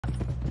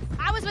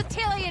I was with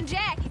Tilly and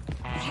Jack.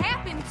 It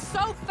happened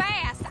so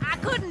fast, I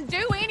couldn't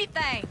do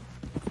anything.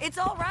 It's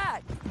all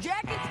right.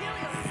 Jack and Tilly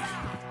are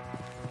fine.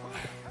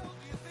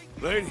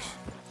 Ladies,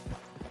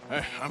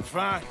 I'm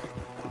fine.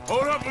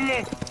 Hold up a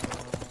moment.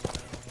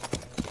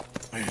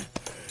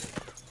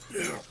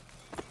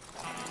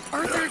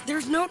 Arthur,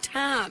 there's no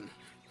time.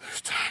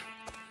 There's time.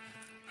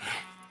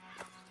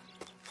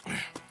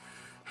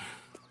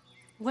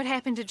 What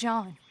happened to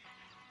John?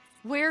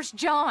 Where's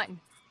John?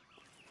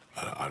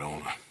 I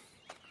don't...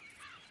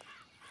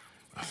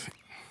 I think...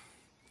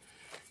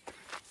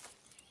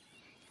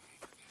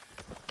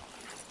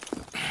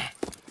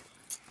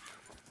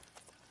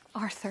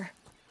 Arthur.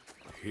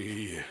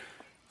 He...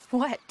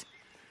 What?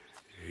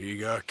 He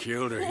got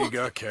killed or he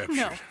got captured.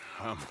 No.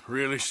 I'm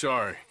really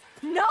sorry.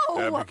 No!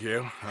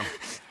 Abigail,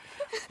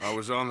 I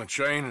was on the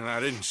train and I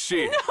didn't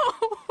see it. No!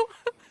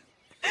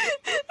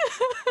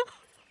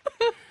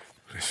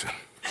 Listen,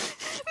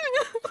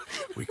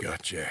 we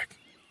got Jack.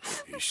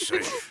 He's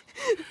safe.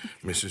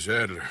 Mrs.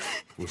 Adler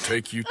will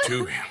take you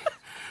to him.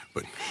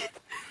 But,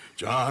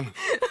 John,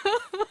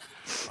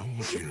 I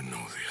want you to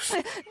know this.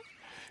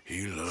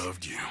 He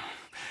loved you.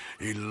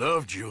 He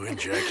loved you, and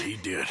Jack, he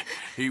did.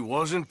 He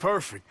wasn't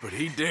perfect, but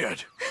he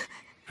did.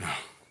 Now,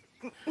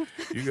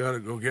 you gotta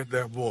go get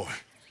that boy.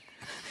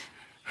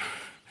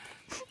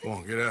 Come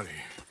on, get out of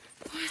here.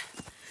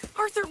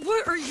 Arthur,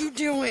 what are you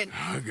doing?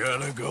 I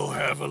gotta go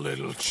have a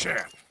little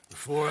chat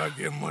before I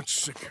get much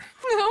sicker.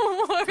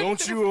 No, Arthur.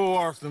 Don't you owe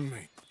Arthur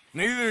me.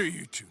 Neither of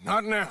you two.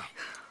 Not now.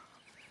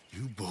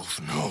 You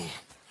both know.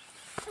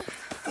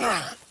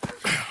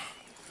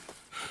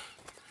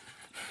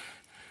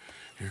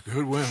 You're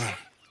good women.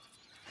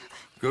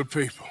 Good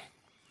people.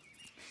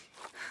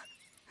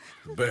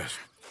 The best.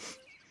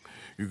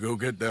 You go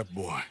get that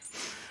boy.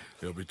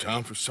 There'll be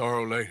time for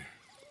sorrow later.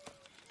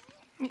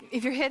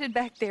 If you're headed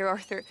back there,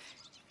 Arthur,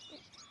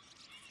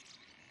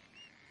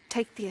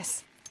 take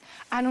this.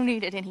 I don't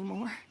need it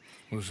anymore.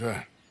 What's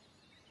that?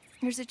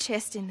 There's a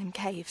chest in them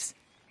caves,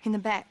 in the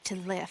back to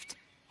the left,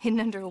 hidden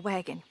under a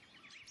wagon.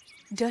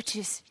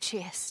 Dutch's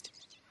chest.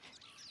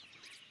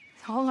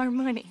 All our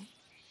money.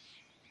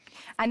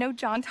 I know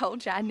John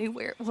told you I knew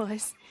where it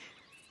was.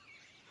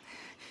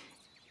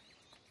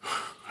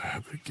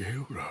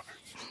 Abigail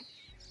Roberts.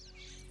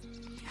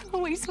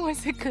 Always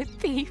was a good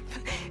thief.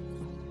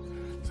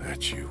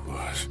 That you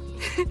was.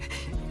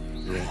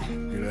 Go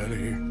on, get out of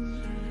here.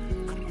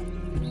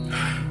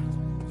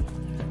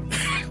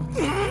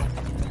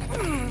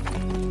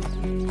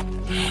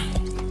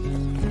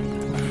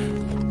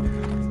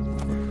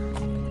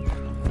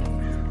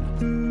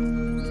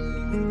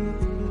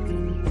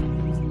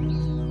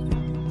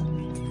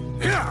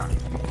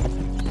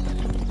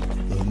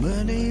 The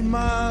many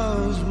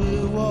miles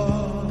we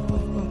walk,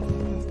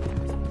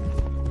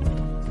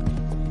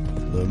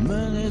 the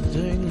many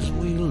things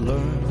we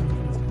learn,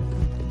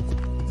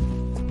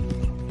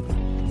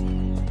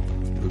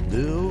 the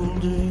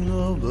building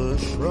of a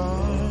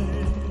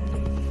shrine,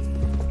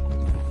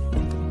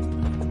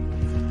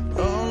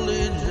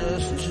 only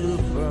just to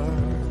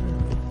burn.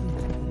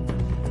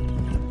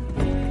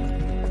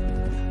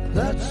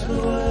 That's the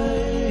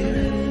way it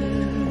is.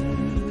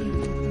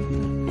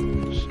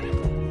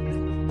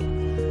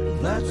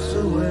 That's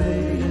the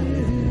way it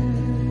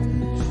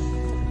is.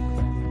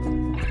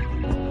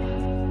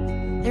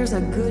 There's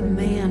a good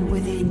man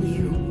within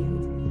you.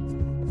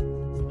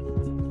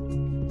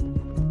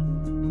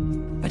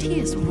 But he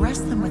is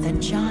wrestling with a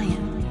giant.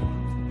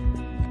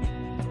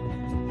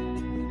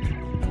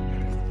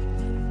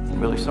 I'm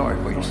really sorry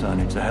for you, son.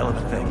 It's a hell of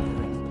a thing.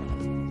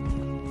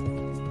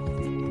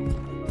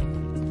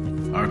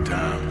 Our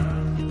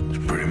time is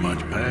pretty much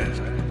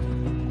past.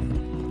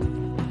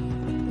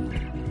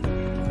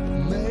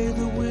 May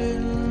the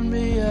wind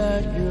be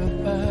at your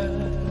back.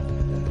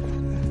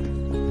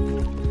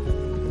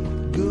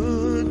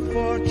 Good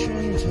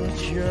fortune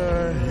touch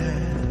your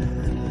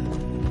hand.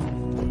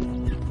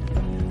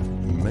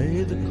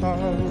 May the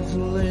cards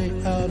lay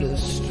out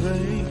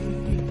astray,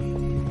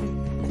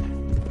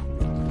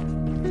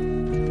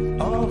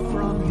 all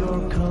from your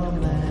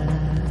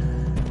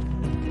command.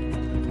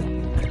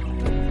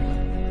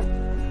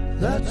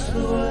 That's the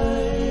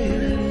way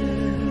it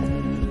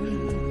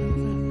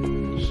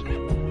is.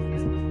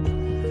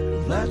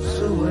 That's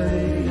the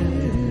way it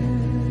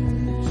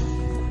is.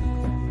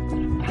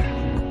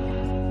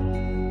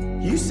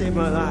 You saved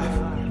my life.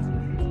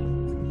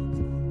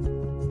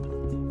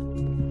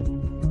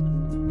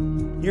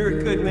 You're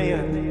a good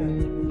man.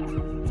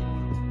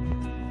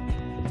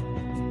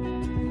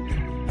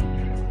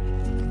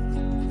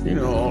 You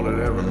know, all that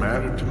ever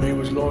mattered to me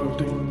was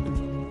loyalty.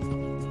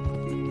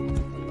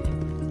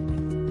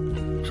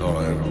 It's all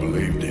I ever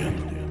believed in.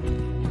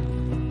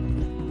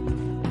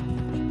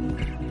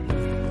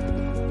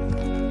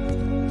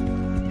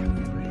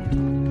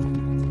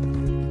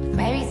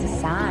 Maybe it's a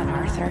sign,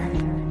 Arthur.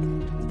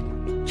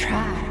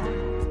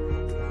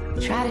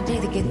 Try to do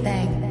the good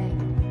thing.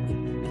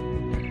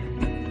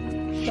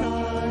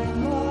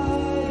 Shine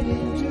light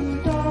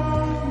into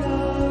darkness.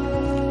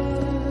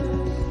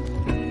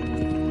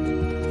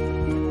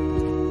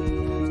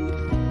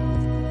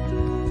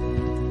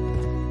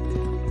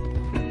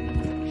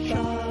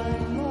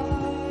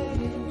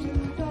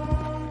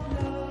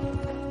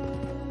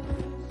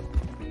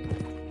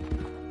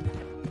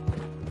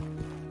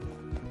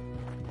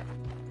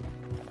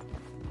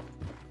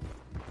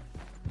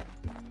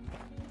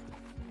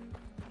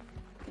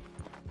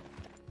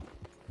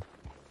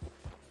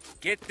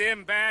 Get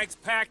them bags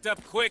packed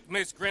up quick,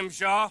 Miss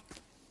Grimshaw.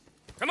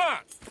 Come on,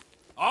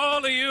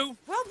 all of you.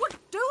 Well, we're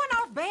doing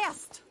our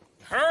best.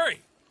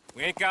 Hurry.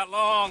 We ain't got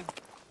long.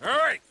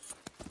 Hurry.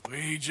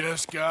 We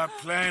just got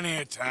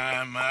plenty of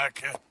time,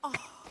 Micah.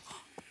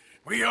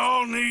 We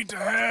all need to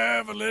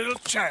have a little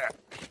chat.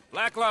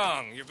 Black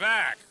Lung, you're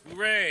back.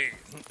 Hooray.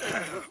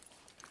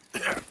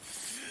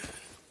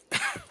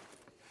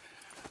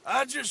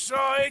 I just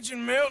saw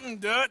Agent Milton,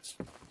 Dutch.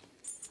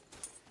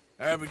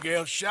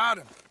 Abigail shot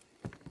him.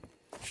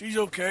 She's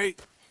okay.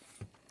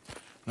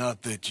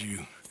 Not that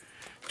you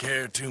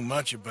care too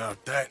much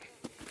about that.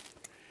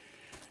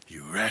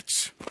 You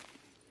rats.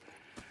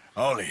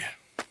 All of you.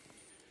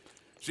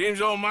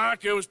 Seems old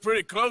Micah was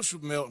pretty close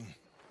with Milton.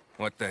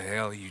 What the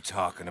hell are you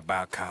talking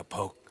about,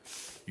 cowpoke?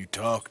 You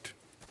talked.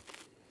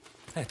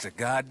 That's a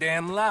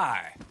goddamn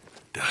lie.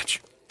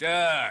 Dutch.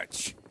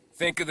 Dutch,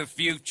 think of the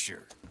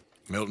future.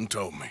 Milton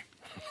told me.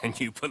 And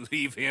you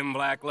believe him,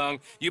 Black Lung?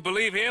 You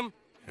believe him?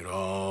 It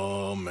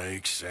all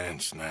makes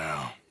sense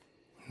now.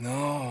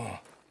 No,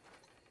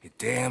 it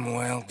damn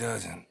well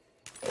doesn't.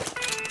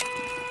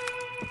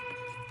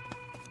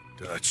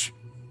 Dutch.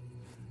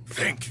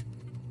 Think.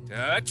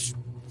 Dutch,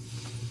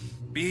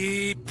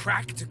 be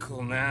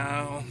practical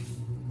now.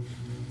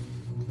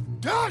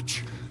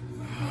 Dutch!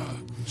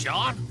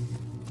 John?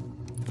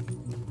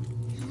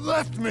 You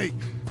left me!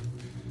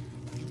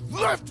 You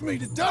left me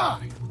to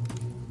die!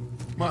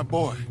 My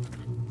boy.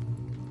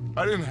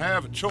 I didn't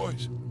have a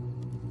choice.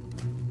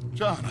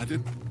 John, I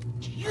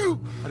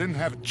didn't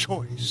have a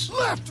choice.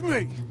 Left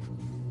me!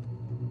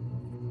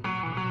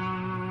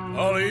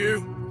 All of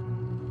you,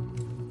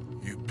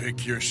 you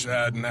pick your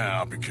side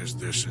now because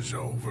this is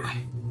over.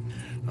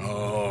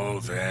 All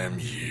them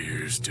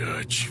years,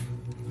 Dutch.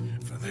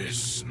 For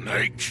this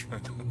snake.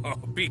 Oh,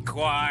 be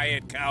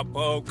quiet,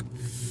 cowpoke.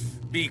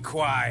 Be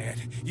quiet.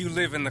 You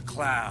live in the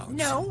clouds.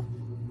 No,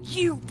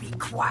 you be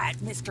quiet,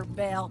 Mr.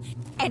 Bell,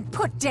 and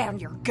put down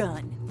your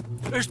gun.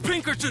 There's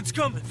Pinkertons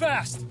coming!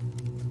 Fast!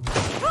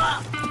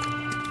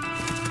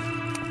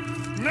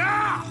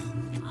 Now!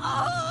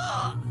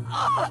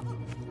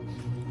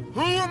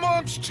 Who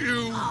amongst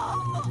you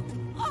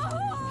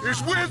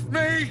is with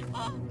me?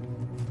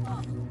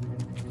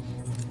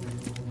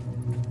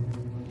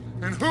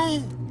 And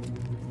who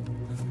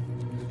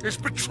is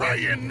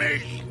betraying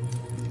me?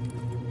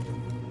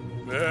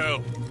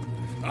 Well,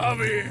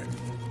 Javier,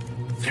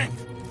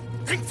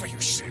 think for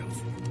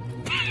yourself.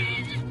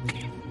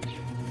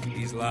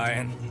 He's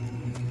lying.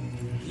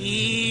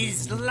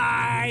 He's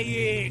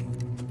lying!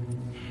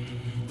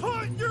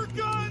 Put your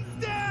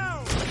guns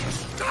down!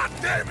 God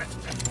damn it!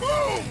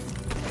 Move!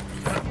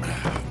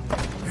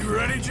 You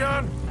ready,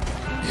 John?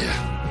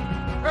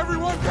 Yeah.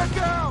 Everyone get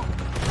down!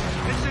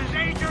 This is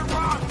Agent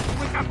Ross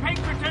with the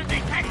Pinkerton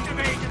Detective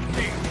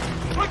Agency.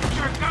 Put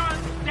your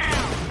guns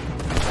down!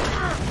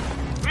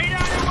 Lay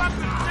down your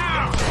weapons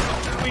now!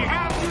 We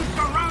have you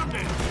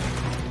surrounded!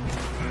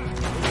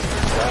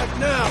 Back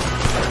now!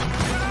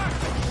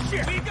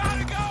 Shit! We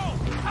gotta go!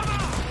 Come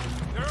on!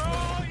 They're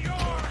all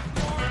yours,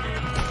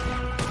 Morgan!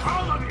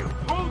 All of you,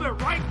 hold it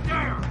right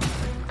there!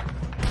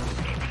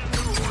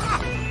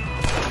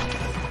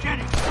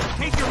 Jenny,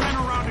 take your men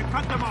around and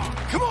cut them off!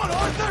 Come on,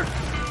 Arthur!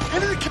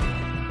 Into the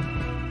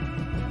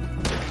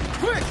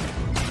quick!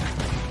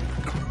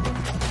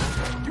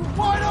 You're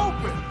wide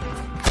open!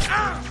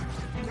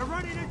 They're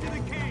running into the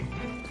cave!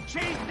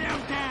 Chase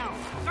them down!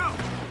 Go!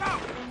 Go!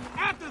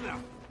 After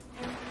them!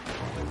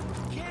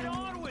 Get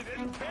on with it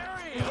and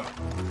bury him!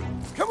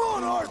 Come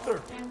on,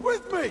 Arthur!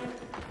 With me!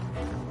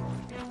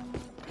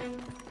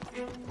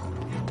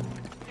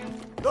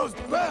 Those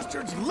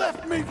bastards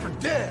left me for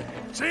dead!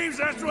 Seems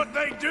that's what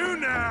they do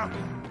now!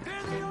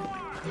 There they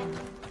are!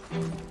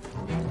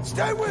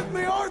 Stay with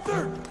me,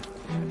 Arthur!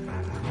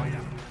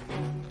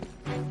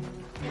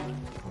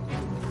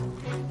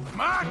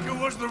 Micah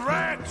was the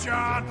rat,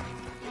 John!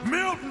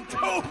 Milton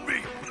told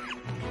me!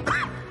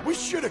 We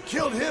should have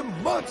killed him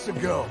months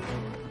ago!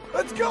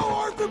 Let's go,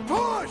 Arthur, push!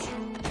 I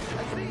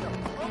see him!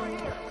 Over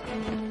here!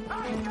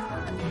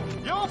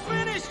 You're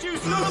finished, you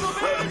son of a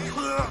bitch!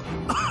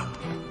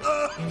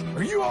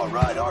 Are you all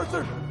right,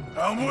 Arthur?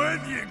 I'm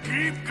with you.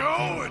 Keep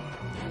going.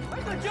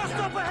 They're just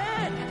up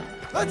ahead!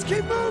 Let's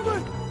keep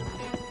moving.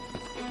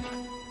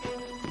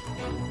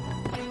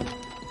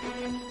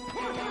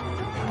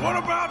 What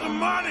about the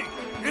money?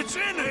 It's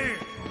in here.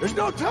 There's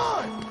no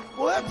time.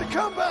 We'll have to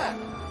come back.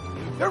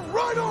 They're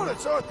right on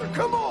us, Arthur.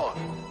 Come on.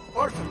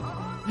 Arthur,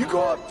 you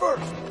go up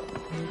first.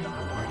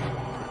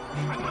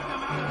 I want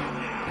them out of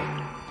here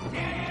now!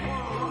 Dead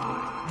or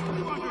alive!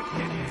 You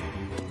understand?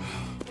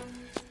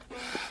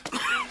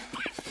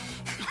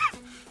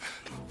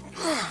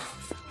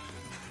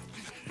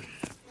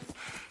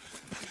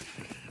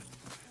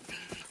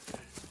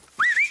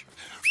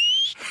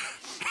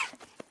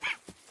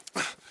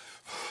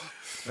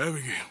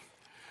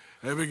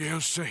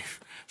 Abigail's safe.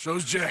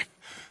 So's Jack.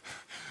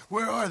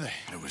 Where are they?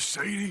 It was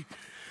Sadie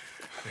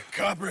at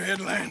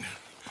Copperhead Landing.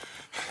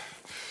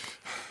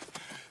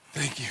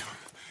 Thank you,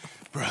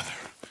 brother.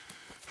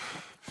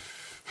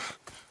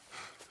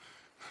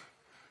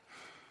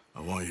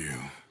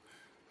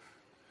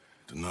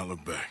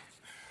 look back.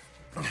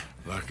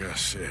 Like I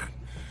said.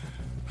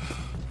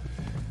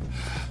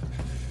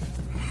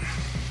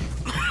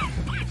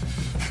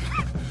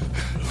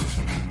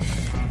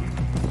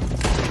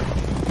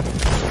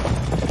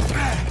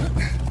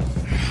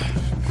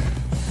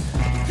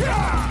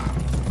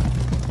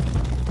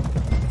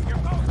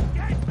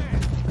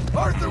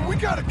 Arthur, we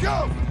gotta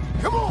go!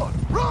 Come on,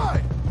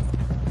 ride!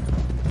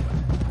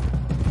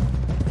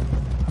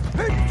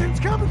 Pinkerton's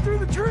coming through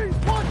the trees!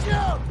 Watch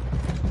out!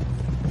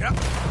 Yep.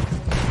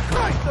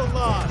 Christ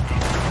alive!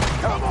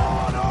 Come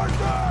on,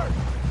 Arthur!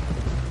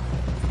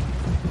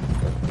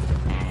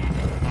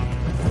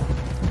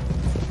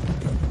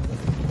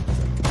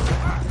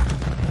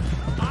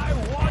 I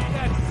want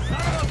that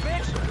son of a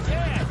bitch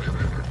dead!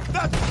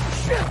 That's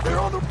shit! They're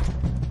on the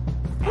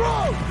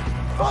road!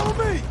 Follow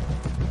me!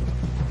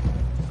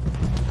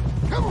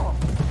 Come on!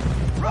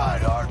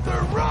 Ride,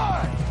 Arthur,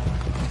 ride!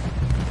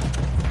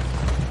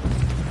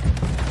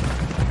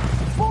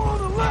 Four on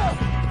the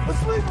left!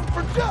 Let's leave them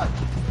for Dutch!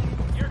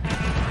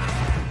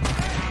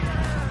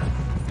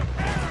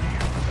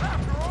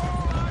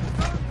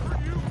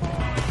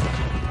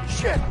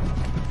 Shit!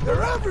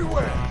 They're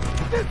everywhere!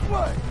 This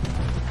way!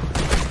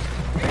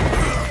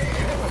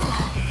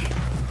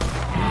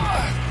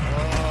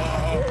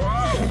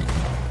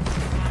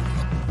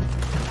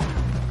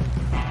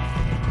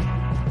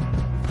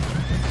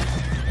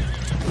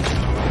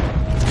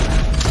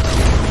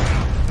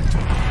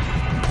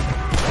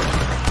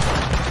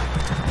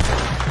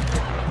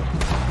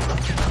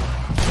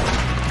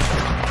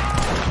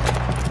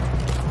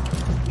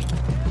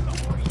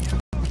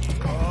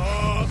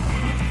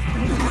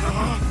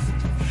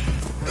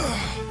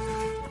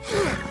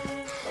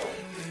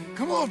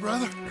 Come on,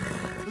 brother.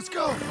 Let's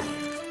go.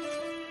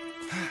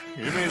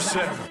 Give me a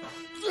sec.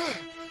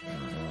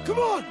 Come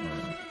on!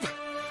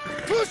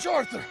 Push,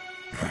 Arthur!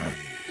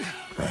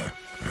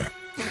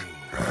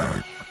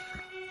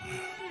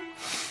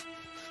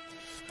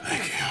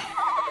 Thank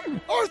you.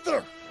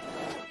 Arthur!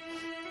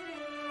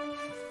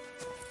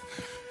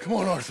 Come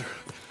on, Arthur.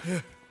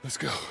 Yeah. Let's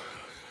go.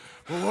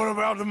 Well, what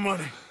about the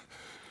money?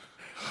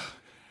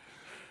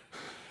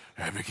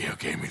 Abigail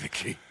gave me the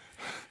key.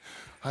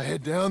 I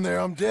head down there,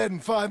 I'm dead in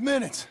 5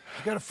 minutes.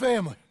 I got a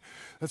family.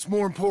 That's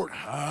more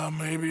important.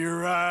 Maybe you're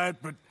right,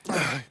 but...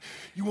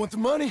 You want the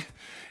money?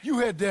 You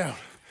head down.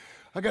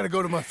 I gotta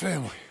go to my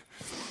family.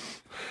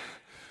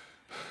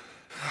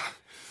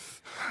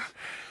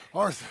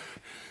 Arthur,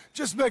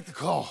 just make the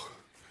call.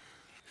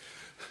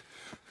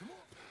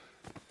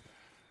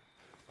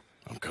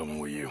 I'm coming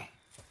with you.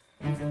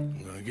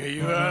 I'm gonna get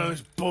you out of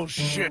this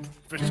bullshit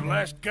if it's the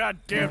last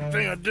goddamn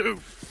thing I do.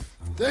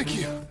 Thank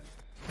you.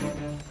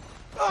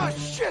 Ah,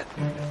 shit!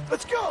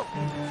 Let's go!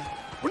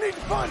 We need to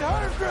find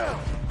higher ground.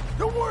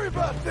 Don't worry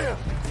about them.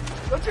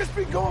 They'll just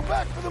be going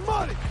back for the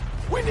money.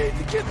 We need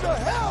to get the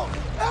hell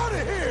out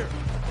of here!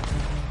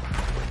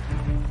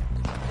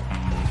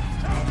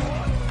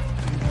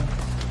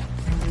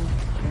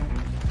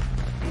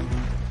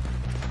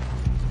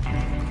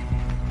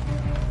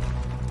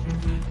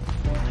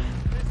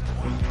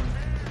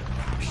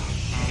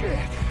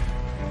 Shit.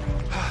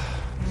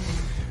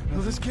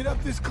 Well, let's get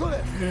up this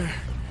cliff. Yeah.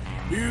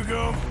 You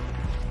go.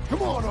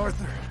 Come on,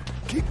 Arthur.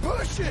 Keep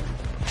pushing.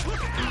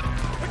 Look out!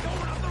 We're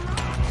going up the road!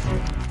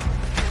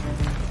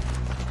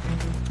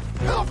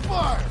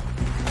 Hellfire!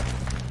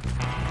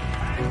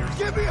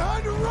 Get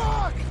behind a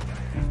rock!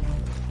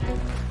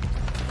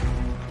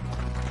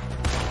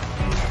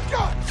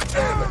 God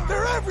damn it!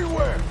 They're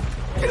everywhere!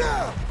 Get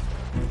out!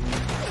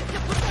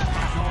 Put that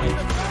asshole in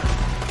the back!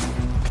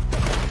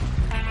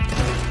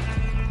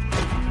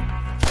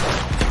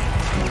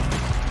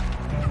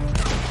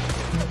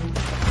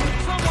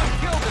 Someone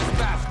kill this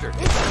bastard!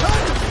 It's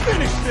time to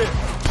finish this!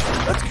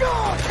 Let's go!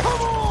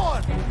 Come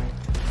on!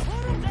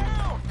 Put him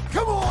down!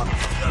 Come on!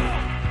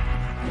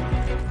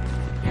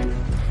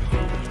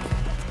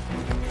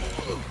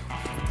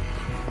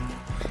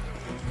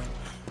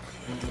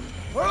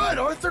 All right,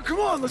 Arthur, come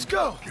on, let's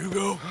go. You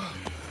go.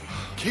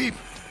 Keep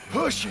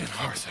pushing,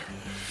 Arthur.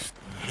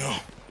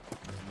 No.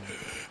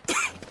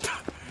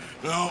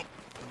 No.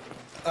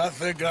 I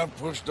think I've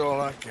pushed all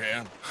I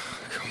can.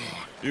 Come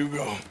on. You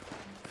go.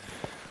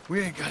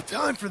 We ain't got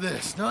time for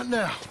this, not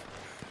now.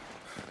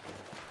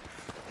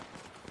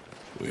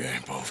 We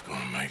ain't both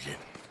gonna make it.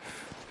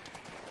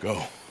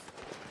 Go.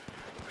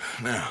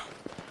 Now.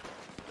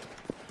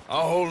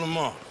 I'll hold them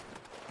off.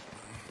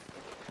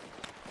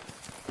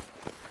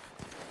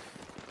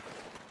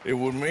 It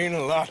would mean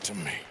a lot to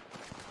me.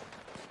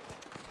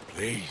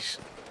 Please.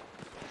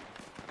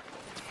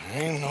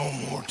 There ain't no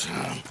more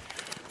time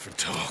for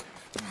talk.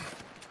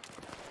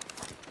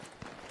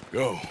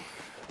 Go.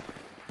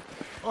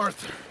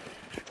 Arthur.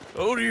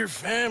 Go to your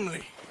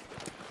family.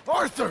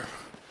 Arthur!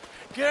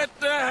 Get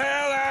the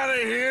hell out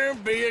of here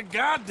and be a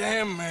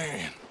goddamn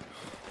man.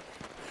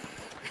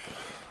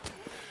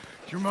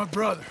 You're my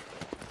brother.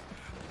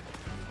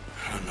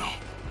 I know.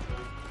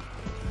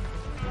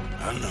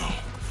 I know.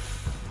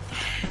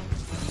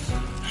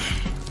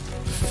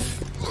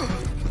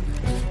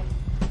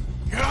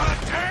 God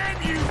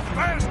damn you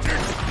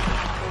bastards!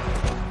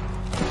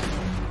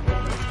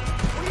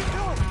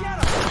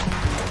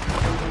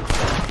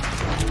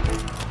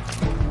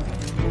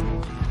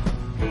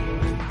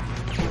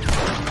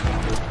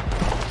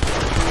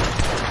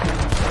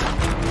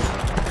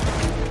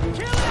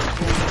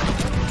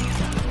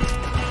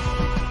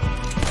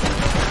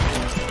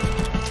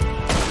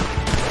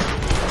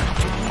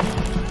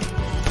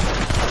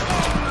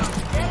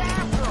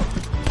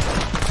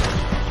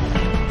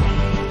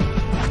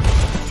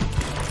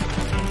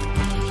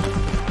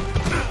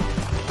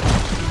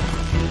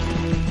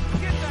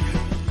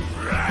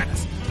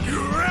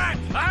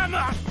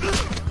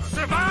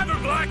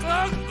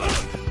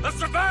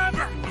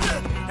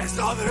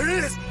 That's all there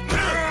is.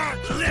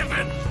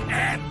 Living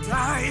and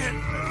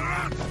dying.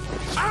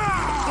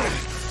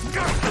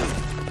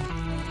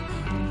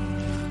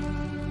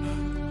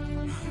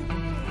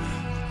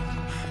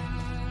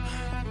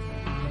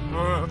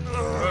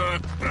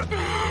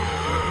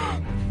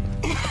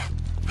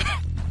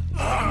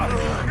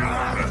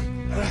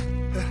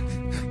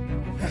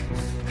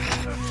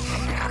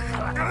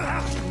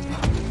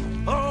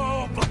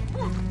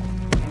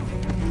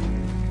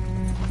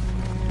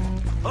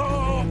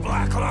 Oh,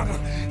 Black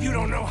Lung, you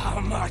don't know how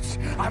much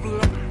I've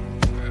loved.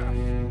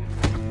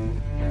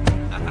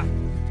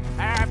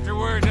 After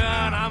we're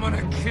done, I'm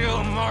gonna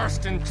kill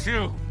Marston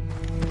too.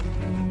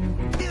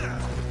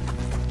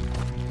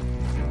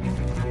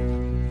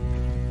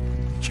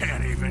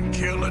 Can't even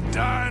kill a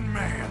dying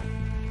man.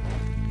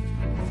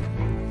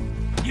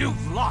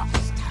 You've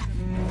lost.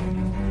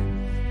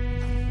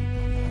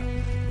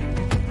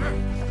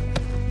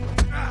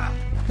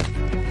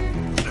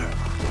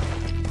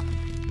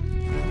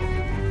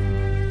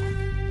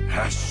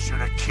 I should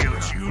have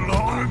killed you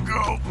long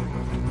ago.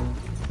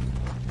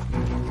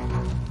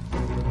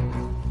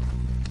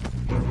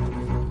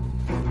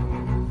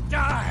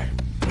 Die!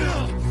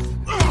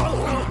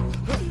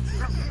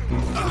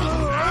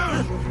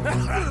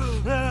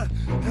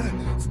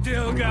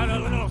 Still got a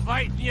little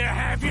fight in you,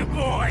 have you,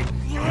 boy?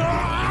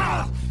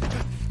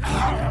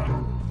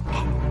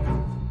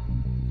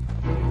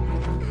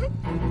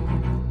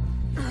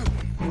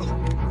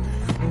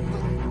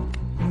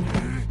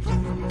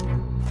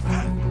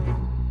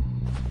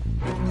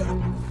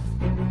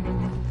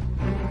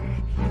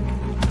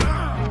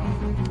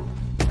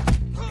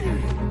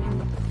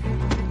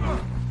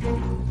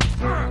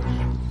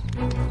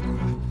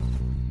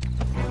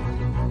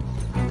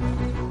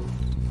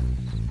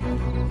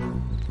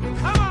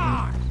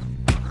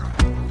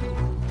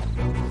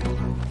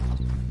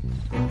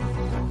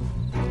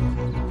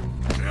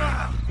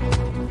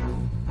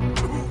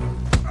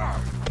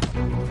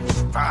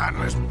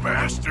 Spineless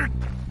bastard.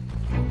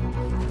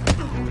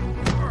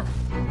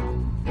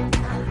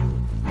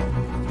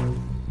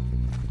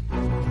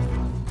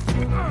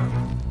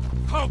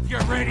 Hope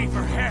you're ready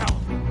for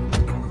hell.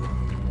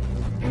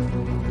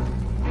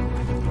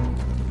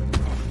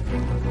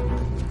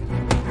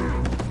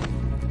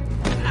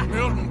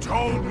 Milton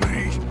told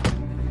me.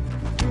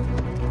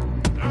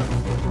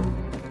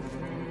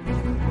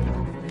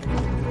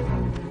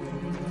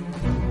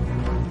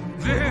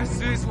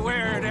 This is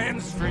where it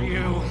ends for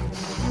you.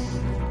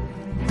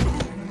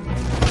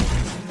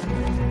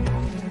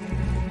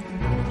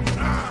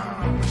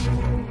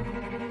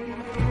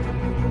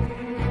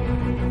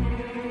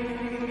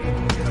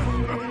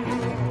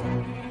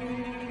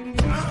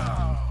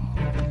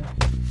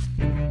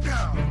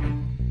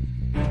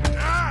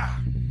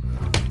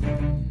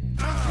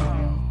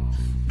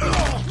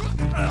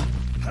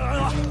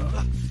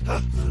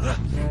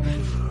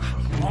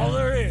 All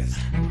there is,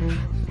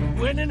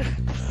 winning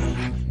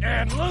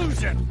and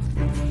losing.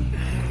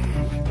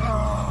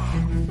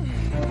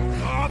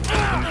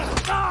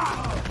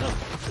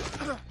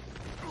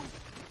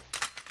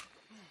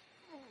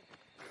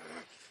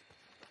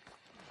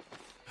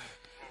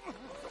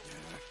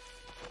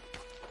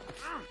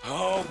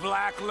 Oh,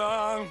 Black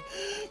Lung.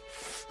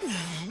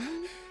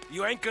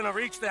 You ain't gonna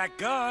reach that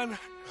gun.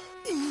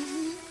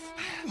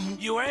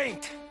 You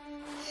ain't.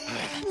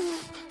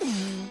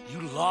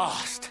 You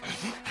lost,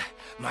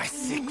 my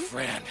sick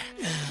friend.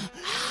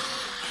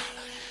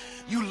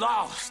 You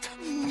lost.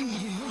 In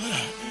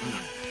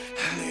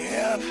the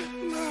end,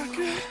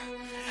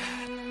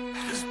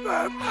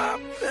 despite my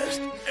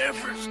best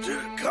efforts to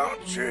the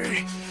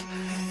contrary,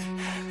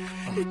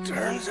 it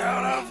turns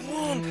out I've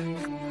won.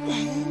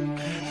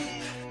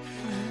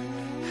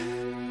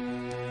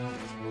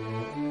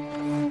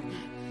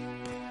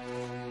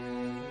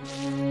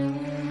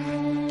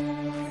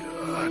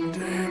 God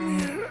damn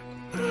you.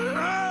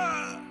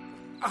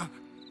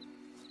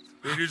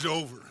 It is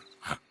over.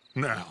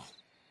 Now,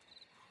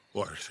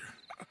 Arthur.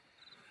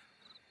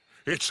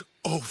 It's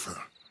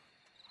over.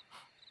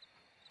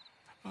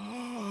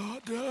 Oh,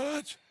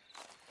 Dutch.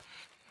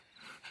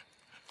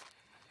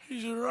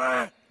 He's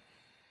right.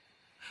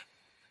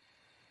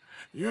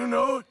 You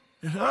know it,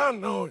 and I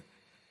know it.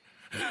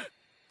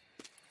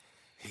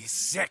 He's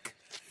sick.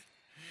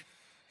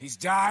 He's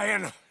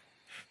dying.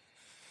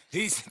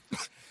 He's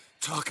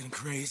talking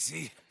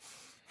crazy.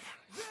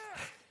 There!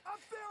 Up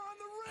there on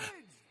the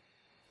ridge!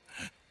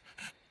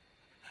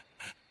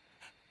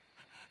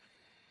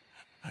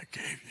 I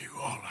gave you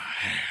all I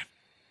had.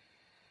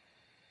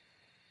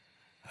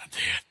 I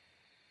did.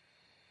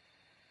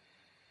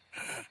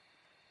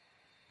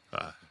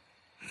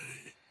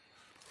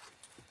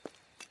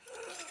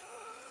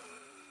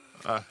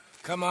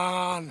 Come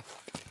on.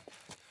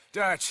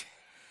 Dutch.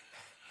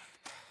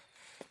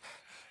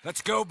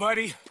 Let's go,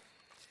 buddy.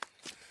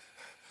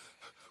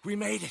 We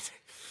made it.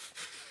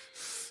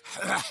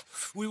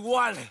 We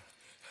won.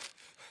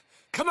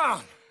 Come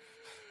on.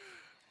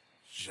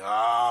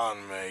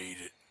 John made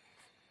it.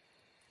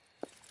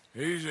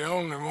 He's the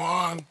only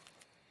one.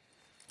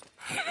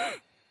 The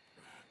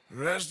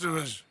rest of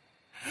us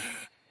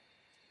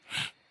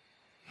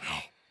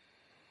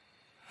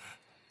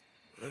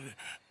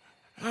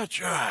I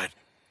tried.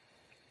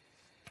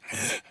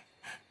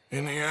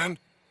 In the end,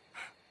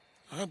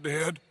 I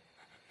did.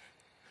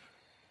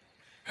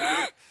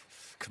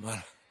 Come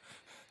on.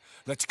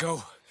 Let's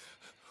go.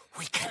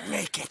 We can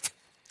make it.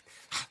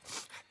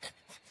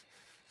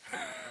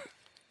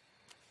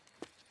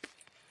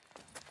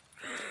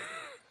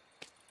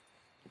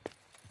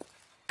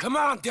 Come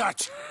on,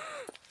 Dutch.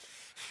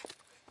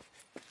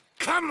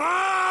 Come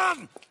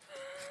on!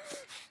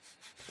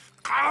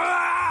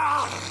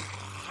 Ah!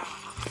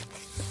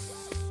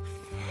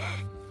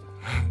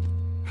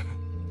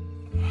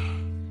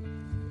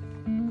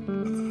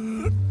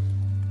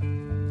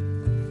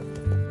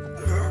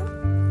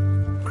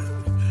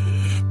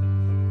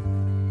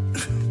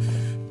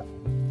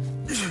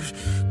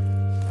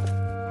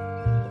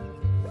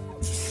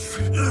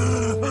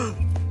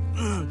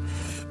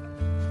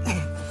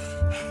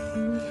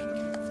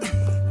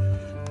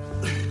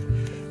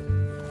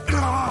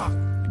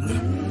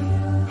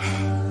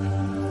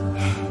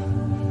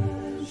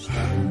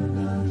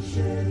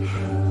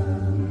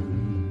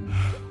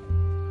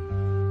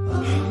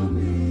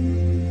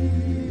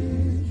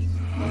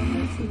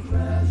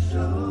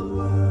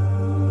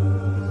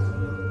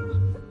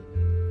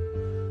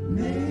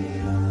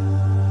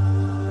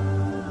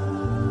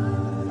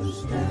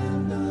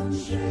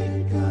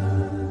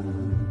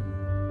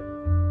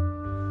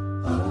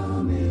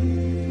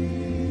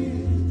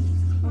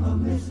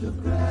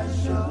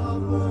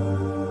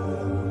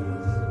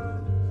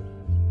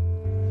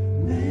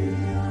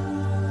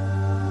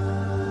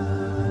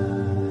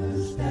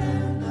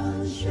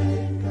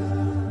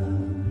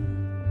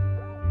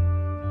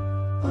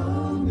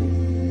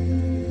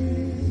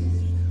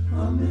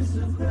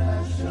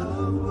 Crash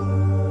of words.